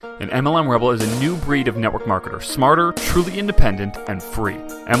An MLM Rebel is a new breed of network marketer, smarter, truly independent, and free.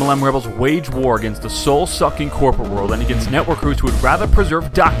 MLM Rebels wage war against the soul-sucking corporate world and against networkers who would rather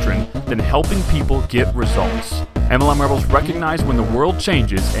preserve doctrine than helping people get results. MLM Rebels recognize when the world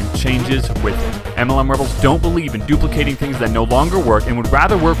changes and changes with it. MLM Rebels don't believe in duplicating things that no longer work and would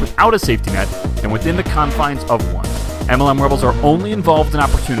rather work without a safety net than within the confines of one. MLM Rebels are only involved in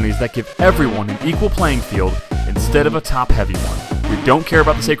opportunities that give everyone an equal playing field instead of a top-heavy one. We don't care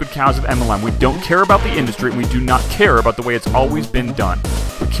about the sacred cows of MLM. We don't care about the industry. And we do not care about the way it's always been done.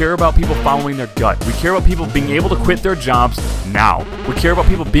 We care about people following their gut. We care about people being able to quit their jobs now. We care about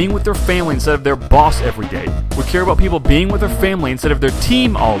people being with their family instead of their boss every day. We care about people being with their family instead of their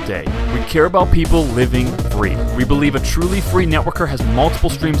team all day. We care about people living free. We believe a truly free networker has multiple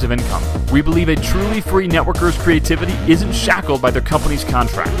streams of income. We believe a truly free networker's creativity isn't shackled by their company's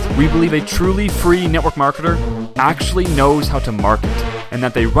contract. We believe a truly free network marketer actually knows how to market and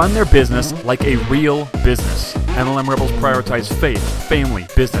that they run their business like a real business. MLM Rebels prioritize faith, family,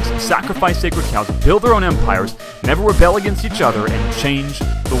 business, sacrifice sacred cows, build their own empires, never rebel against each other, and change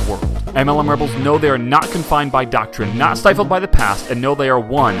the world. MLM Rebels know they are not confined by doctrine, not stifled by the past, and know they are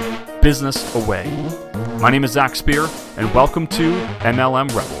one business away. My name is Zach Spear, and welcome to MLM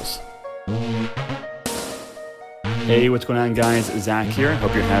Rebels. Hey, what's going on, guys? Zach here.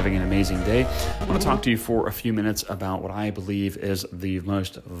 Hope you're having an amazing day. I want to talk to you for a few minutes about what I believe is the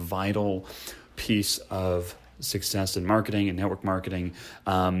most vital piece of success in marketing and network marketing,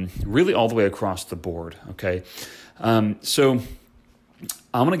 really all the way across the board, okay? So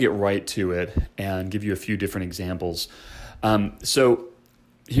I'm going to get right to it and give you a few different examples. So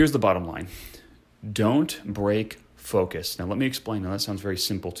here's the bottom line. Don't break focus. Now, let me explain. Now, that sounds very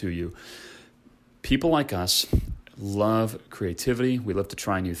simple to you. People like us love creativity. We love to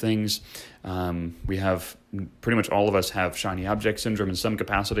try new things. We have, pretty much all of us have shiny object syndrome in some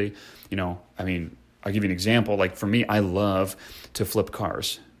capacity. I'll give you an example. Like for me, I love to flip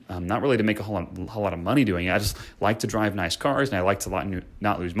cars. Not really to make a whole lot of money doing it. I just like to drive nice cars, and I like to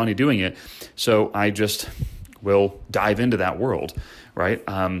not lose money doing it. So I just will dive into that world, right?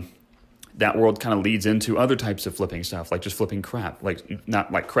 That world kind of leads into other types of flipping stuff, like just flipping crap, like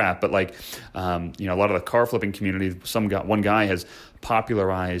not like crap, but like, a lot of the car flipping community, one guy has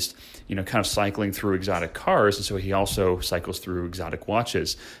popularized, kind of cycling through exotic cars. And so he also cycles through exotic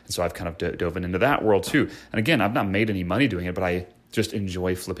watches. And so I've kind of dove into that world too. And again, I've not made any money doing it, but I just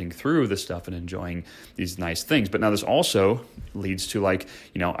enjoy flipping through this stuff and enjoying these nice things. But now this also leads to I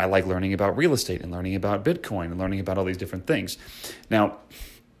like learning about real estate and learning about Bitcoin and learning about all these different things. Now,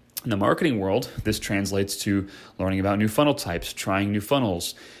 in the marketing world, this translates to learning about new funnel types, trying new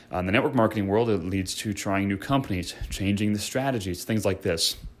funnels. In the network marketing world, it leads to trying new companies, changing the strategies, things like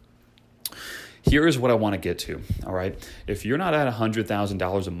this. Here is what I want to get to, all right? If you're not at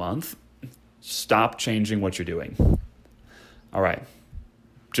 $100,000 a month, stop changing what you're doing. All right,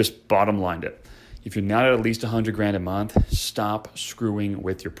 just bottom lined it. If you're not at least $100,000 a month, stop screwing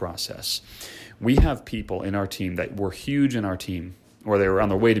with your process. We have people in our team that were huge in our team, or they were on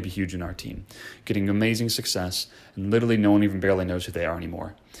their way to be huge in our team, getting amazing success, and literally no one even barely knows who they are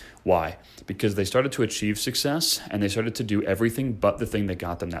anymore. Why? Because they started to achieve success, and they started to do everything but the thing that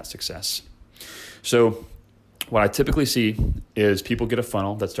got them that success. So what I typically see is people get a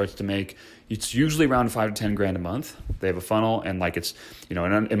funnel that starts to make, it's usually around $5,000 to $10,000 a month. They have a funnel, and it's,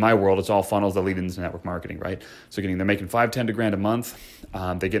 in my world, it's all funnels that lead into network marketing, right? So they're making $5,000 to $10,000 a month.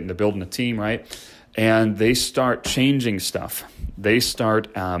 They get into building a team, right? And they start changing stuff. They start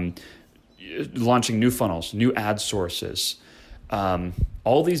launching new funnels, new ad sources,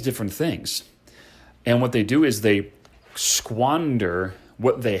 all these different things. And what they do is they squander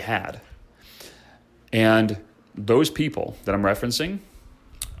what they had. And those people that I'm referencing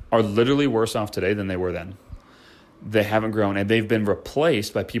are literally worse off today than they were then. They haven't grown, and they've been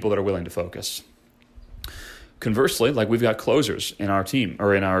replaced by people that are willing to focus. Conversely, we've got closers in our team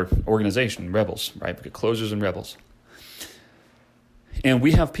or in our organization, Rebels, right? We've got closers and Rebels. And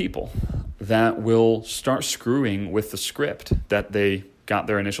we have people that will start screwing with the script that they got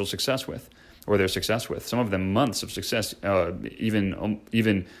their initial success with, or their success with. Some of them months of success,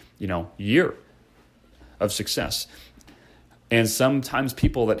 even year of success. And sometimes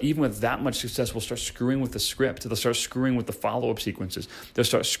people that even with that much success will start screwing with the script. They'll start screwing with the follow-up sequences. They'll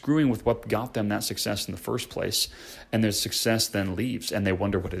start screwing with what got them that success in the first place. And their success then leaves, and they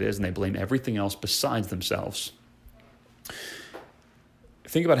wonder what it is, and they blame everything else besides themselves.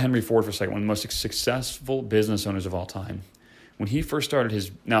 Think about Henry Ford for a second, one of the most successful business owners of all time. When he first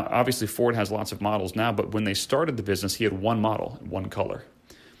started now obviously Ford has lots of models now, but when they started the business, he had one model, one color.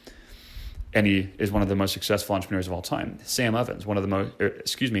 And he is one of the most successful entrepreneurs of all time. Sam Evans,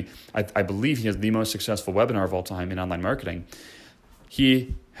 I believe he has the most successful webinar of all time in online marketing.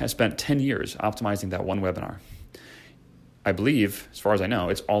 He has spent 10 years optimizing that one webinar. I believe, as far as I know,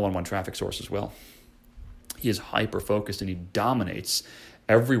 it's all on one traffic source as well. He is hyper-focused and he dominates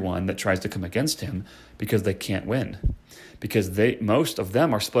everyone that tries to come against him because they can't win. Because most of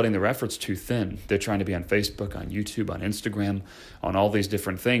them are splitting their efforts too thin. They're trying to be on Facebook, on YouTube, on Instagram, on all these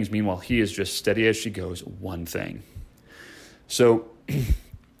different things. Meanwhile, he is just steady as she goes, one thing. So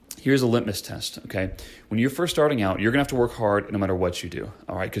here's a litmus test, okay? When you're first starting out, you're going to have to work hard no matter what you do,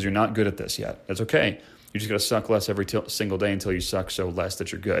 all right? Because you're not good at this yet. That's okay. You just got to suck less every single day until you suck so less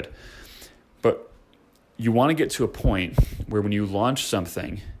that you're good. But you want to get to a point where when you launch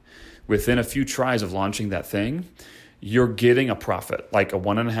something, within a few tries of launching that thing, you're getting a profit, like a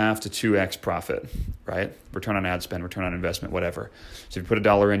 1.5 to 2x profit, right? Return on ad spend, return on investment, whatever. So if you put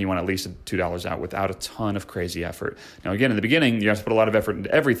 $1 in, you want at least $2 out without a ton of crazy effort. Now, again, in the beginning, you have to put a lot of effort into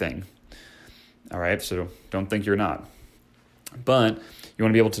everything, all right? So don't think you're not. But you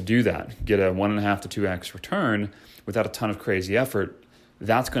want to be able to do that, get a 1.5 to 2x return without a ton of crazy effort.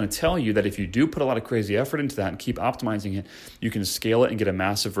 That's going to tell you that if you do put a lot of crazy effort into that and keep optimizing it, you can scale it and get a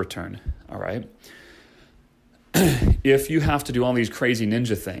massive return, all right? If you have to do all these crazy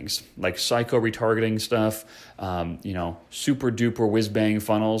ninja things, like psycho retargeting stuff, super duper whiz bang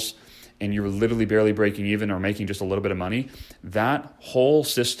funnels, and you're literally barely breaking even or making just a little bit of money, that whole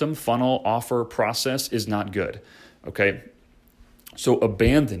system, funnel, offer, process is not good, okay? So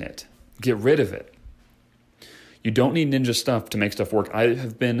abandon it. Get rid of it. You don't need ninja stuff to make stuff work.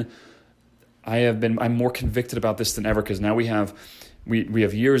 I'm more convicted about this than ever because now we have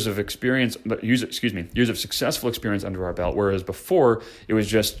years of experience, years of successful experience under our belt. Whereas before it was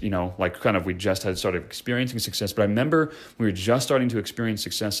just, we just had started experiencing success. But I remember we were just starting to experience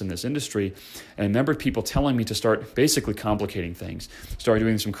success in this industry. And I remember people telling me to start basically complicating things, start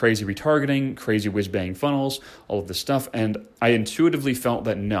doing some crazy retargeting, crazy whiz bang funnels, all of this stuff. And I intuitively felt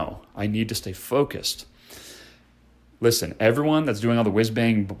that no, I need to stay focused. Listen, everyone that's doing all the whiz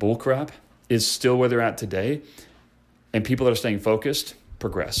bang bullcrap is still where they're at today. And people that are staying focused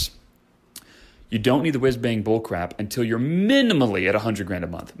progress. You don't need the whiz bang bullcrap until you're minimally at $100,000 a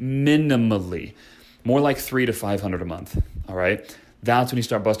month. Minimally. More like $300 to $500 a month. All right. That's when you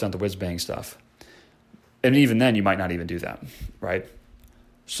start busting out the whiz bang stuff. And even then you might not even do that. Right.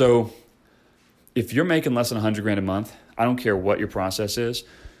 So if you're making less than $100,000 a month, I don't care what your process is.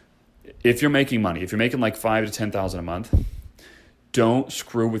 If you're making money, if you're making like $5,000 to $10,000 a month, don't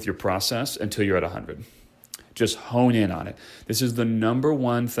screw with your process until you're at 100. Just hone in on it. This is the number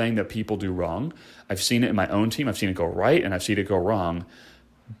one thing that people do wrong. I've seen it in my own team. I've seen it go right and I've seen it go wrong.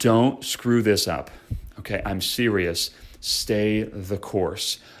 Don't screw this up. Okay, I'm serious. Stay the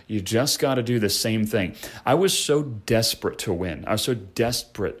course. You just got to do the same thing. I was so desperate to win. I was so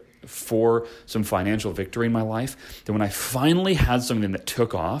desperate for some financial victory in my life that when I finally had something that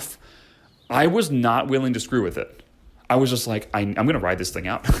took off, I was not willing to screw with it. I was just like, I'm going to ride this thing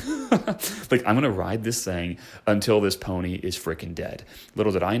out. I'm going to ride this thing until this pony is freaking dead.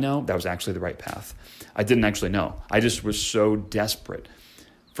 Little did I know, that was actually the right path. I didn't actually know. I just was so desperate,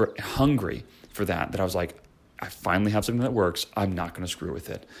 hungry for that I was like, I finally have something that works. I'm not going to screw with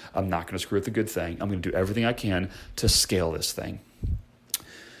it. I'm not going to screw with the good thing. I'm going to do everything I can to scale this thing.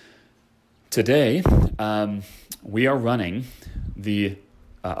 Today, we are running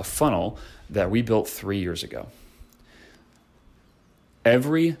a funnel that we built 3 years ago.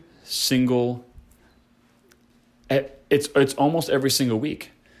 Every single, it's almost every single week,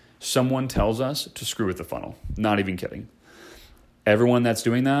 someone tells us to screw with the funnel. Not even kidding. Everyone that's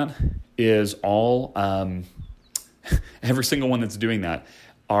doing that is all, every single one that's doing that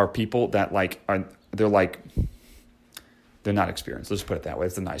are people that they're not experienced. Let's put it that way.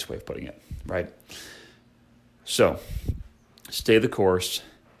 It's a nice way of putting it, right? So stay the course,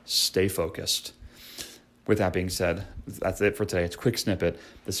 stay focused. With that being said, that's it for today. It's a quick snippet.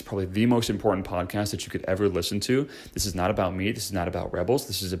 This is probably the most important podcast that you could ever listen to. This is not about me. This is not about Rebels.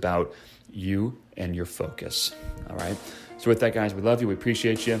 This is about you and your focus. All right? So with that, guys, we love you. We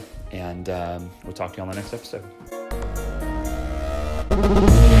appreciate you. And we'll talk to you on the next episode.